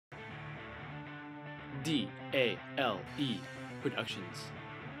DALEproductions.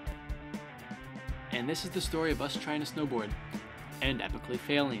 And this is the story of us trying to snowboard and epically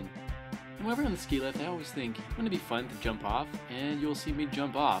failing. And whenever on the ski lift, I always think, wouldn't it be fun to jump off? And you'll see me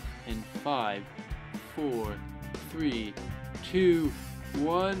jump off in 5, 4, 3, 2,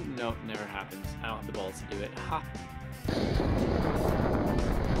 1. No, never happens. I don't have the balls to do it. Ha!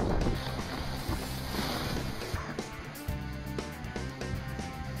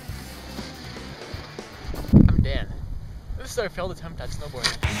 I'm Dan. This is our failed attempt at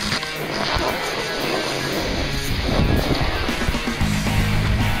snowboarding.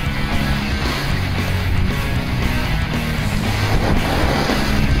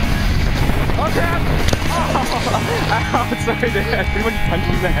 Oh crap! Oh, sorry Dan. Pretty much punched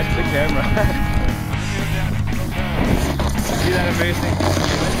me in the head to the camera. See that amazing?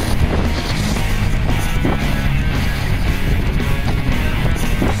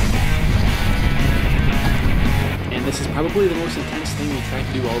 And this is probably the most intense thing we tried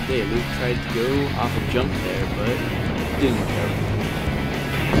to do all day. Luke tried to go off a jump there, but didn't work out.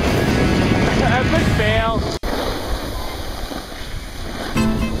 Epic fail!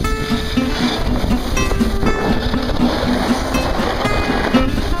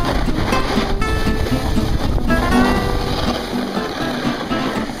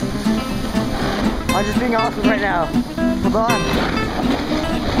 I'm just being awesome right now. Hold on.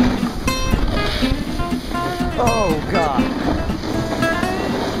 Oh god.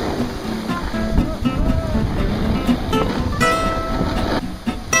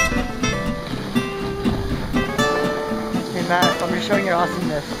 Hey Matt, I'm just showing your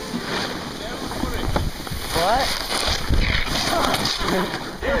awesomeness. What?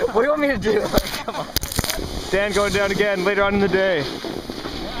 What do you want me to do? Like, come on. Dan going down again later on in the day.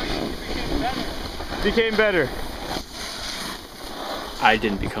 Became better. I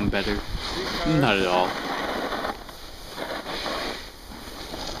didn't become better. Not at all.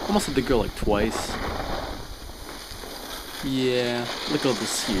 Almost hit the girl like twice. Yeah, look at all the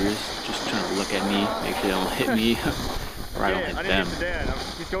skiers just trying to look at me, make sure they don't hit me, or I don't hit them. Get to Dan.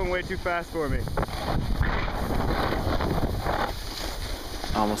 He's going way too fast for me.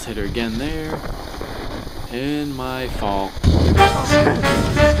 Almost hit her again there. And my fall.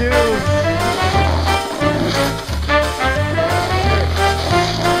 Dude!